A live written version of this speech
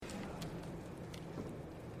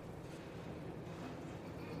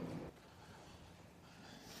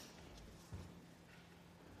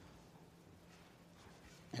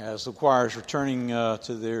As the choir is returning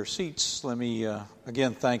to their seats, let me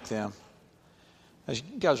again thank them. As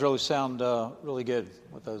you guys really sound really good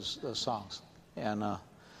with those songs, and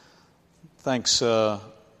thanks for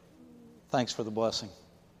the blessing.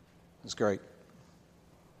 It's great.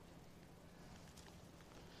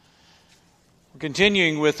 We're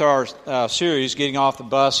continuing with our series, Getting Off the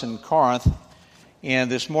Bus in Corinth, and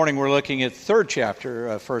this morning we're looking at the third chapter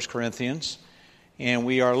of 1 Corinthians, and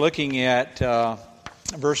we are looking at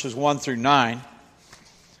verses 1 through 9.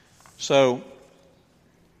 So,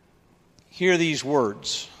 hear these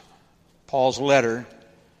words, Paul's letter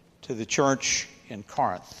to the church in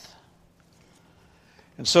Corinth.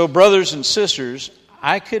 And so, brothers and sisters,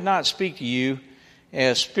 I could not speak to you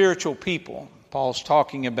as spiritual people. Paul's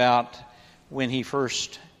talking about when he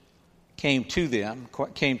first came to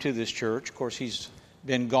this church. Of course, he's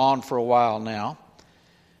been gone for a while now.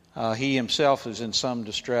 He himself is in some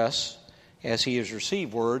distress, as he has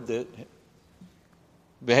received word that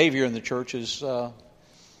behavior in the church is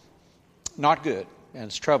not good, and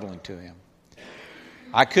it's troubling to him.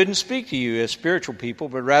 I couldn't speak to you as spiritual people,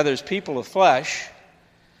 but rather as people of flesh,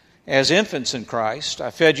 as infants in Christ. I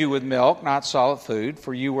fed you with milk, not solid food,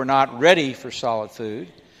 for you were not ready for solid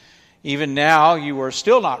food. Even now you are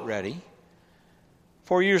still not ready,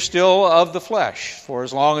 for you are still of the flesh. For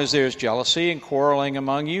as long as there is jealousy and quarreling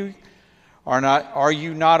among you, are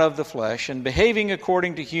you not of the flesh, and behaving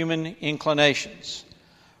according to human inclinations?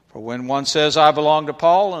 For when one says, I belong to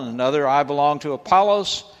Paul, and another, I belong to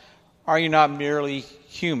Apollos, are you not merely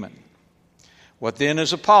human? What then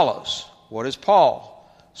is Apollos? What is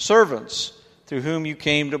Paul? Servants through whom you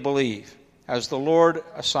came to believe, as the Lord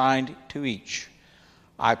assigned to each.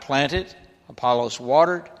 I planted, Apollos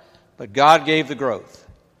watered, but God gave the growth.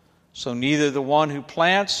 So neither the one who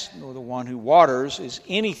plants nor the one who waters is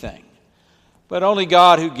anything, but only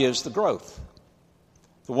God who gives the growth.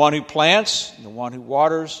 The one who plants and the one who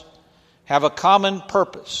waters have a common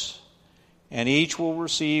purpose, and each will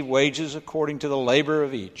receive wages according to the labor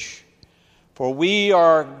of each. For we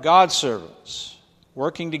are God's servants,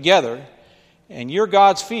 working together, and you're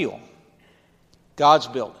God's field, God's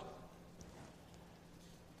building.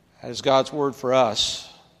 That is God's word for us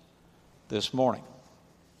this morning.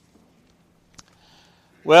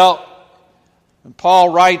 Well, when Paul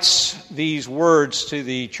writes these words to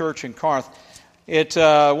the church in Corinth,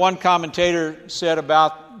 one commentator said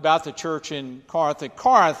about the church in Corinth, that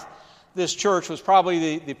Corinth, this church, was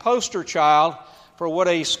probably the poster child for what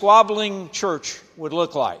a squabbling church would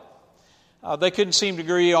look like. They couldn't seem to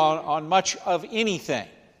agree on much of anything.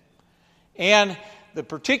 And the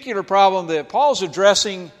particular problem that Paul's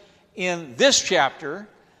addressing in this chapter,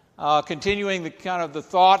 continuing the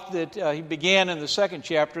thought that he began in the second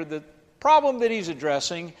chapter, the problem that he's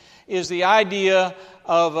addressing is the idea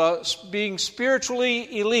of being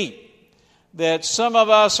spiritually elite. That some of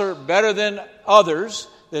us are better than others,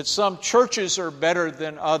 that some churches are better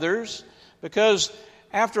than others, because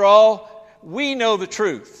after all, we know the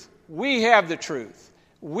truth. We have the truth.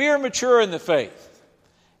 We're mature in the faith.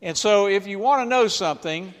 And so if you want to know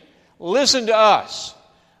something, listen to us.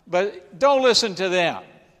 But don't listen to them,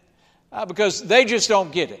 because they just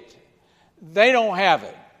don't get it. They don't have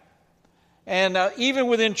it. And even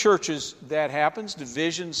within churches, that happens.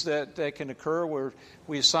 Divisions that can occur where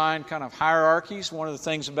we assign kind of hierarchies. One of the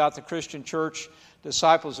things about the Christian church,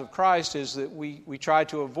 disciples of Christ, is that we try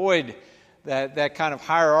to avoid that kind of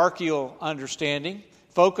hierarchical understanding.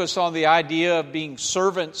 Focus on the idea of being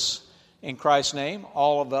servants in Christ's name,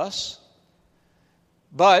 all of us.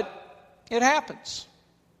 But it happens.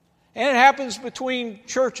 And it happens between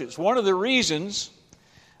churches. One of the reasons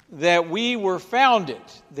that we were founded,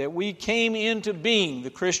 that we came into being, the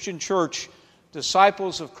Christian church,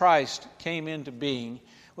 disciples of Christ, came into being,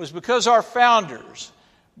 was because our founders,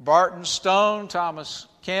 Barton Stone, Thomas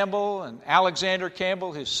Campbell, and Alexander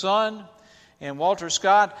Campbell, his son, and Walter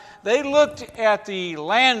Scott, they looked at the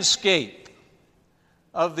landscape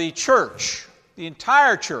of the church, the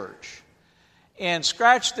entire church, and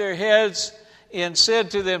scratched their heads and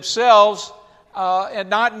said to themselves, and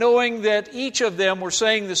not knowing that each of them were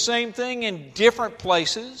saying the same thing in different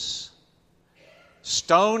places.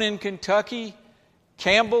 Stone in Kentucky,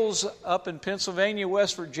 Campbell's up in Pennsylvania,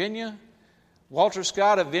 West Virginia, Walter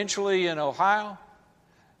Scott eventually in Ohio,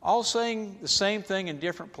 all saying the same thing in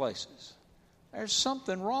different places. There's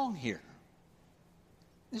something wrong here.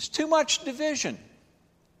 There's too much division.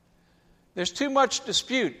 There's too much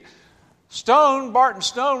dispute. Barton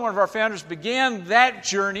Stone, one of our founders, began that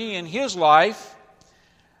journey in his life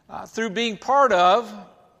through being part of,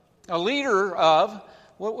 a leader of,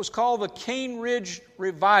 what was called the Cane Ridge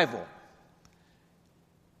Revival.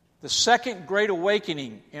 the second great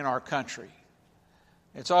awakening in our country.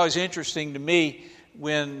 It's always interesting to me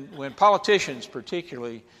when politicians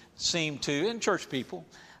particularly seem to, and church people,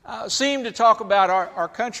 seem to talk about our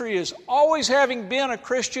country as always having been a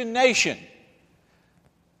Christian nation.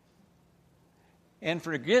 And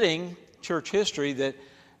forgetting church history that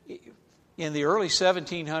in the early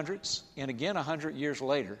 1700s, and again 100 years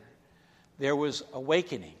later, there was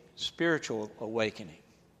awakening, spiritual awakening.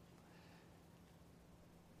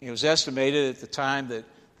 It was estimated at the time that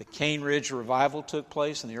the Cane Ridge revival took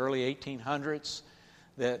place in the early 1800s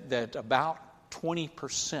that about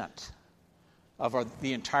 20% of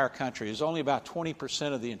the entire country, there's only about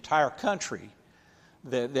 20% of the entire country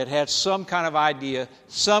that had some kind of idea,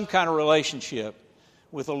 some kind of relationship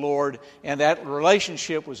with the Lord, and that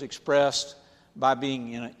relationship was expressed by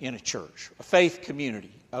being in a church, a faith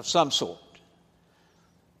community of some sort.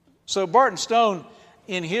 So Barton Stone,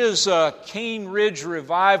 in his Cane Ridge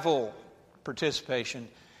revival participation,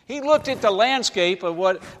 he looked at the landscape of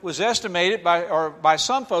what was estimated by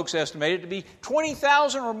some folks estimated to be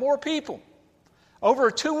 20,000 or more people over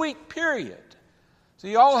a 2-week period. So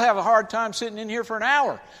you all have a hard time sitting in here for an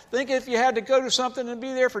hour. Think if you had to go to something and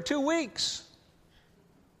be there for 2 weeks.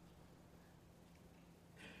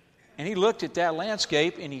 And he looked at that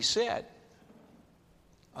landscape and he said,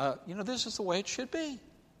 this is the way it should be.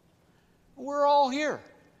 We're all here.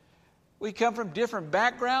 We come from different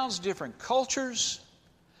backgrounds, different cultures.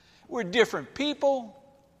 We're different people.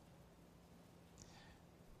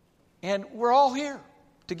 And we're all here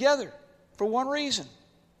together for one reason,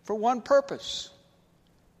 for one purpose: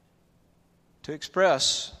 to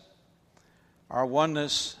express our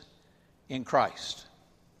oneness in Christ.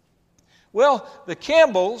 Well, the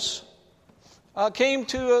Campbells came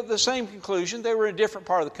to the same conclusion. They were in a different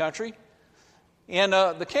part of the country. And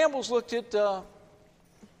the Campbells looked at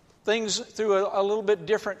things through a little bit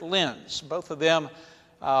different lens. Both of them,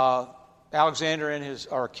 Alexander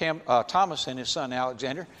and Thomas and his son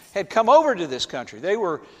Alexander, had come over to this country. They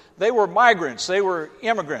were migrants. They were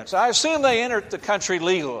immigrants. I assume they entered the country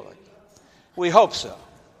legally. We hope so.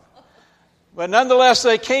 But nonetheless,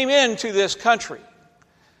 they came into this country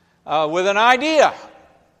with an idea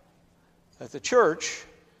that the church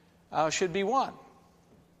should be one.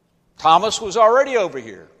 Thomas was already over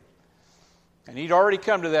here, and he'd already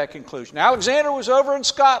come to that conclusion. Alexander was over in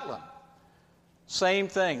Scotland. Same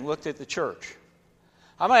thing, looked at the church.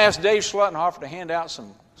 I'm going to ask Dave Schluttenhofer to hand out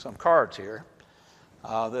some cards here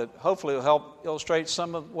that hopefully will help illustrate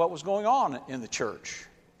some of what was going on in the church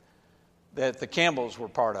that the Campbells were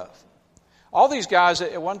part of. All these guys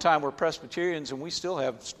at one time were Presbyterians, and we still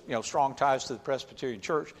have strong ties to the Presbyterian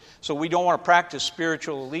Church. So we don't want to practice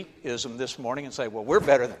spiritual elitism this morning and say, well, we're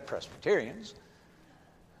better than Presbyterians.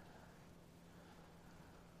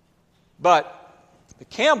 But the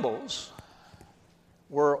Campbells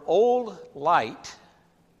were old light,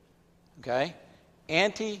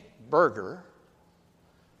 anti-burger,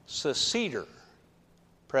 seceder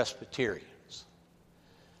Presbyterians.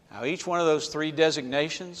 Now, each one of those three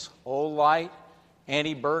designations, old light,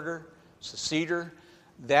 anti-burger, seceder,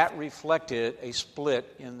 that reflected a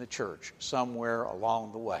split in the church somewhere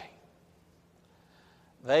along the way.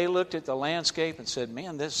 They looked at the landscape and said,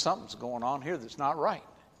 man, there's something's going on here that's not right.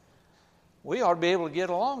 We ought to be able to get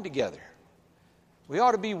along together. We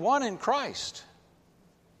ought to be one in Christ.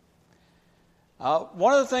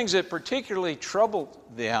 One of the things that particularly troubled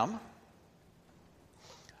them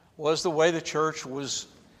was the way the church was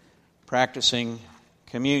practicing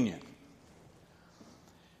communion.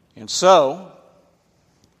 And so,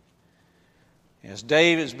 as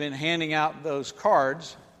Dave has been handing out those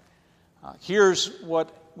cards, here's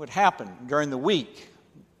what would happen during the week.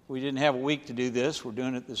 We didn't have a week to do this. We're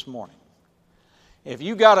doing it this morning. If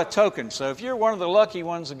you got a token, so if you're one of the lucky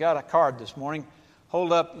ones that got a card this morning,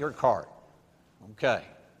 hold up your card. Okay.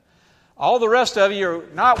 All the rest of you are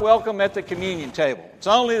not welcome at the communion table. It's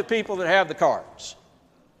only the people that have the cards.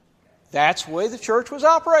 That's the way the church was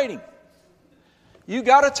operating. You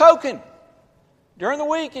got a token during the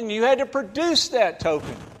week, and you had to produce that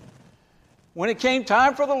token when it came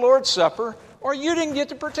time for the Lord's Supper, or you didn't get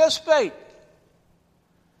to participate.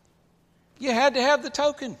 You had to have the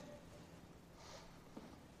token.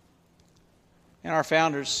 And our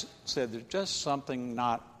founders said there's just something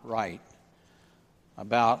not right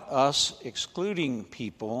about us excluding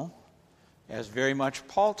people, as very much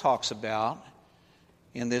Paul talks about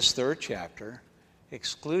in this 3rd chapter,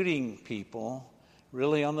 excluding people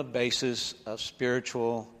really on the basis of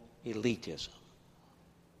spiritual elitism.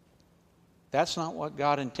 That's not what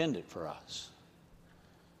God intended for us,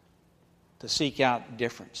 to seek out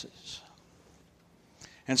differences.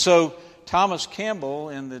 And so Thomas Campbell,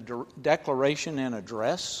 in the Declaration and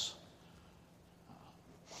Address,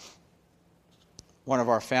 one of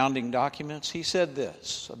our founding documents, he said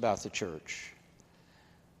this about the church: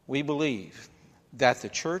 "We believe that the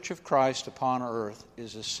Church of Christ upon earth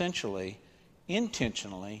is essentially,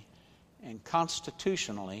 intentionally, and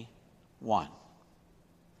constitutionally one."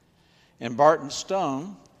 And Barton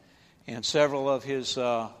Stone and several of his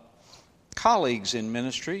colleagues in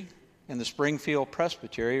ministry in the Springfield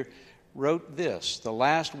Presbytery wrote this, the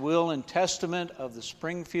last will and testament of the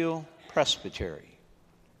Springfield Presbytery: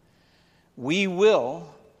 "We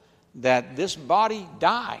will that this body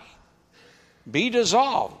die, be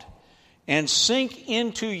dissolved, and sink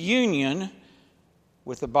into union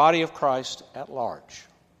with the body of Christ at large.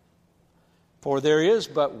 For there is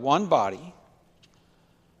but one body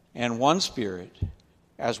and one Spirit,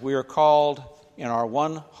 as we are called in our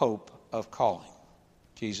one hope of calling,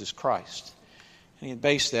 Jesus Christ." And he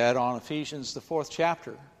based that on Ephesians, the 4th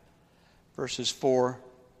chapter, verses 4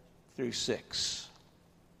 through 6.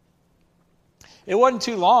 It wasn't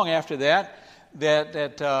too long after that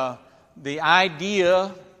the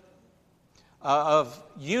idea of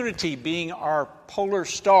unity being our polar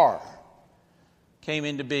star came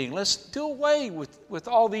into being. Let's do away with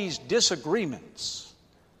all these disagreements.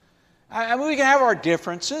 I mean, we can have our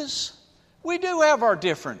differences. We do have our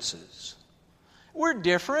differences. We're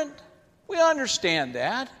different. We understand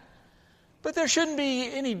that. But there shouldn't be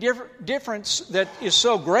any difference that is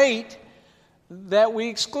so great that we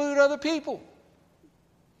exclude other people.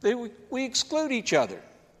 That we exclude each other.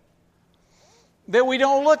 That we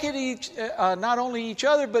don't look at not only each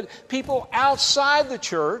other, but people outside the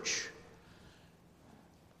church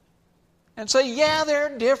and say, yeah,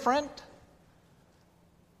 they're different.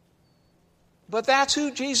 But that's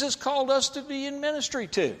who Jesus called us to be in ministry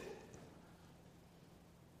to.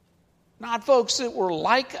 Not folks that were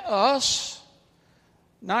like us.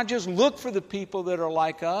 Not just look for the people that are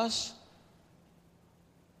like us.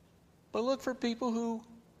 But look for people who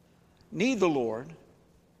need the Lord.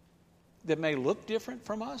 That may look different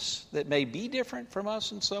from us. That may be different from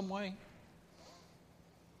us in some way.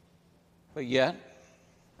 But yet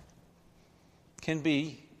can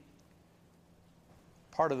be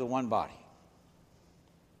part of the one body.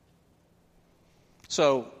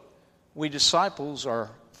 So, we disciples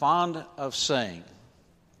are fond of saying,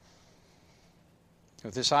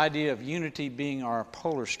 with this idea of unity being our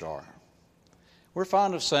polar star, we're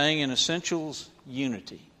fond of saying in essentials,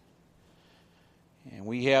 unity. And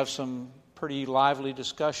we have some pretty lively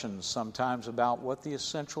discussions sometimes about what the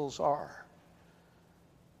essentials are.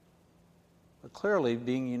 But clearly,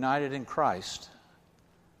 being united in Christ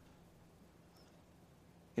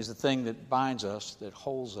is the thing that binds us, that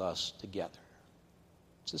holds us together.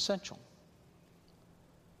 It's essential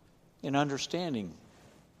in understanding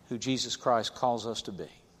who Jesus Christ calls us to be.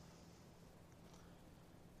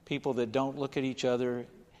 People that don't look at each other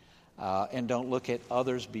and don't look at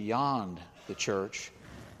others beyond the church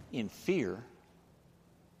in fear,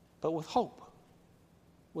 but with hope,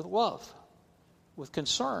 with love, with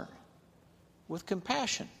concern, with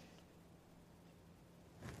compassion.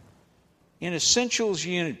 In essentials,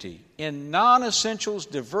 unity. In non-essentials,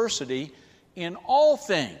 diversity. In all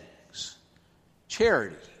things,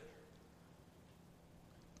 charity.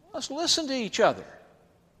 Let's listen to each other.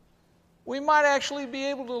 We might actually be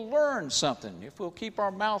able to learn something if we'll keep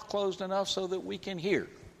our mouth closed enough so that we can hear.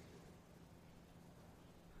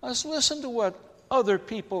 Let's listen to what other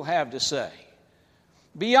people have to say.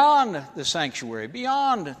 Beyond the sanctuary,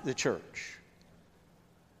 beyond the church.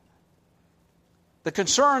 The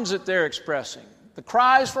concerns that they're expressing, the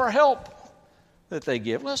cries for help that they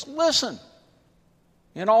give. Let's listen.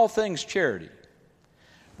 In all things, charity.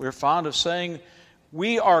 We're fond of saying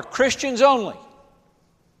we are Christians only.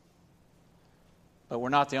 But we're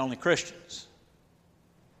not the only Christians.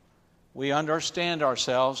 We understand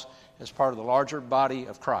ourselves as part of the larger body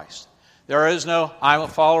of Christ. There is no, I'm a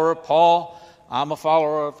follower of Paul, I'm a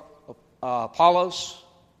follower of Apollos,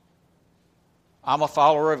 I'm a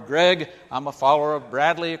follower of Greg, I'm a follower of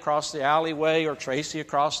Bradley across the alleyway or Tracy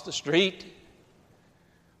across the street.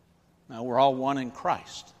 No, we're all one in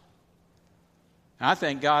Christ. And I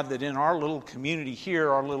thank God that in our little community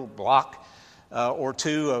here, our little block or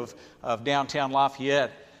two of downtown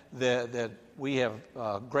Lafayette, that we have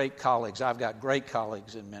great colleagues. I've got great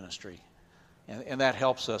colleagues in ministry. And that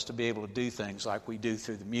helps us to be able to do things like we do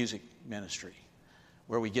through the music ministry,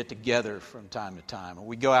 where we get together from time to time. Or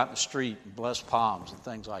we go out in the street and bless palms and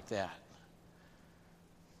things like that.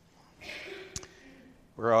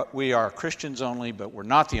 We are Christians only, but we're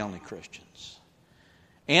not the only Christians.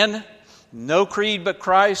 And no creed but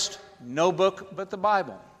Christ, no book but the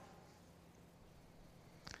Bible.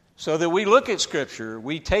 so that we look at Scripture,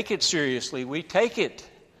 we take it seriously, we take it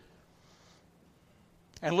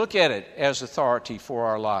and look at it as authority for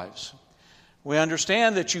our lives. We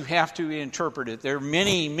understand that you have to interpret it. There are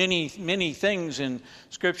many, many, many things in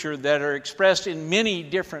Scripture that are expressed in many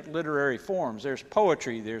different literary forms. There's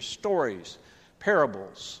poetry, there's stories,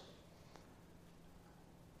 parables.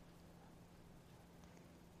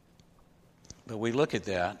 But we look at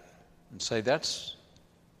that and say that's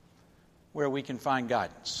where we can find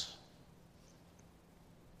guidance.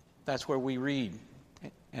 That's where we read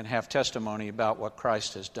and have testimony about what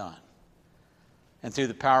Christ has done. And through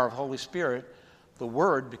the power of Holy Spirit, the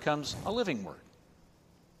Word becomes a living Word.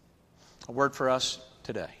 A word for us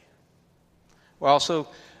today. We also,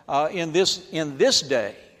 in this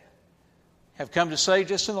day, have come to say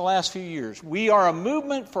just in the last few years, we are a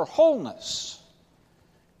movement for wholeness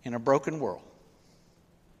in a broken world.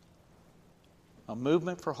 A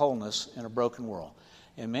movement for wholeness in a broken world.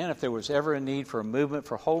 And man, if there was ever a need for a movement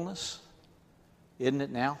for wholeness, isn't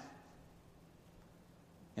it now?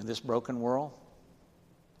 In this broken world?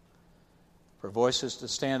 For voices to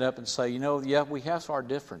stand up and say, yeah, we have our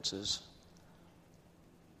differences,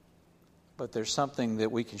 but there's something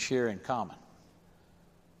that we can share in common.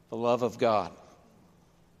 The love of God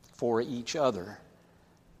for each other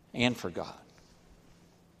and for God.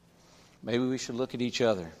 Maybe we should look at each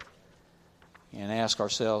other and ask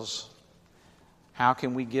ourselves, how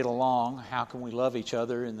can we get along? How can we love each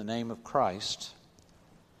other in the name of Christ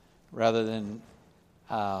rather than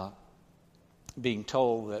being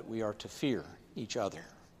told that we are to fear each other,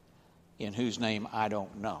 in whose name I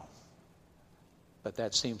don't know. But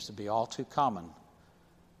that seems to be all too common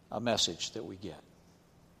a message that we get.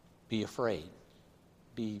 Be afraid.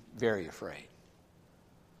 Be very afraid.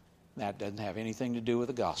 That doesn't have anything to do with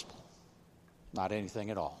the gospel. Not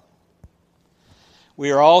anything at all.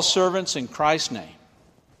 We are all servants in Christ's name.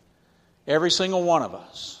 Every single one of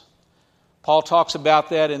us. Paul talks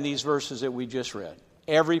about that in these verses that we just read.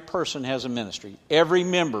 Every person has a ministry. Every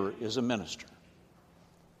member is a minister.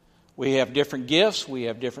 We have different gifts. We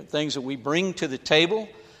have different things that we bring to the table.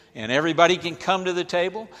 And everybody can come to the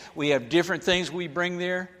table. We have different things we bring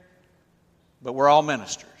there. But we're all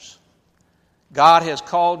ministers. God has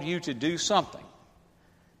called you to do something.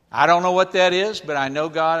 I don't know what that is, but I know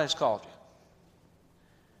God has called you.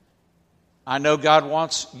 I know God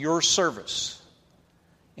wants your service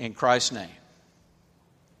in Christ's name.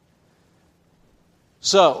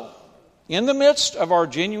 So, in the midst of our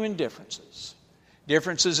genuine differences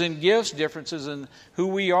in gifts, differences in who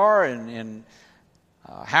we are and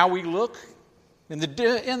how we look, in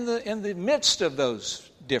the midst of those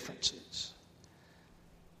differences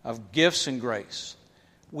of gifts and grace,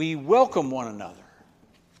 we welcome one another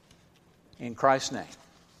in Christ's name.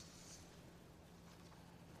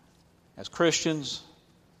 As Christians,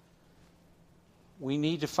 we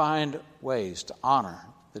need to find ways to honor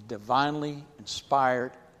the divinely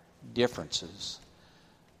inspired differences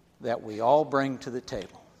that we all bring to the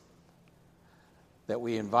table, that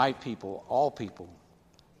we invite people, all people,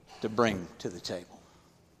 to bring to the table.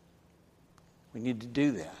 We need to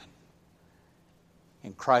do that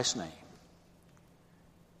in Christ's name.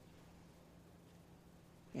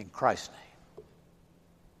 In Christ's name.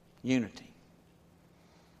 Unity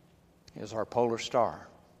is our polar star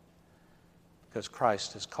because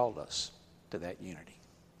Christ has called us to that unity.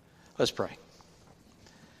 Let's pray.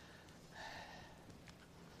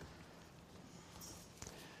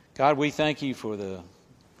 God, we thank you for the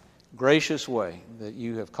gracious way that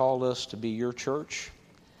you have called us to be your church,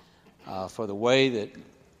 for the way that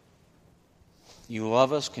you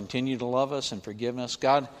love us, continue to love us, and forgive us.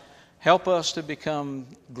 God, help us to become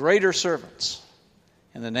greater servants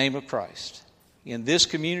in the name of Christ in this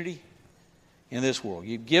community, in this world.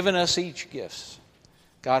 You've given us each gifts.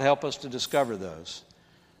 God, help us to discover those.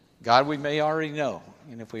 God, we may already know,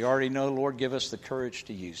 and if we already know, Lord, give us the courage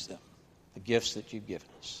to use them, the gifts that you've given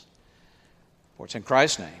us. For it's in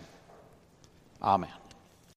Christ's name. Amen.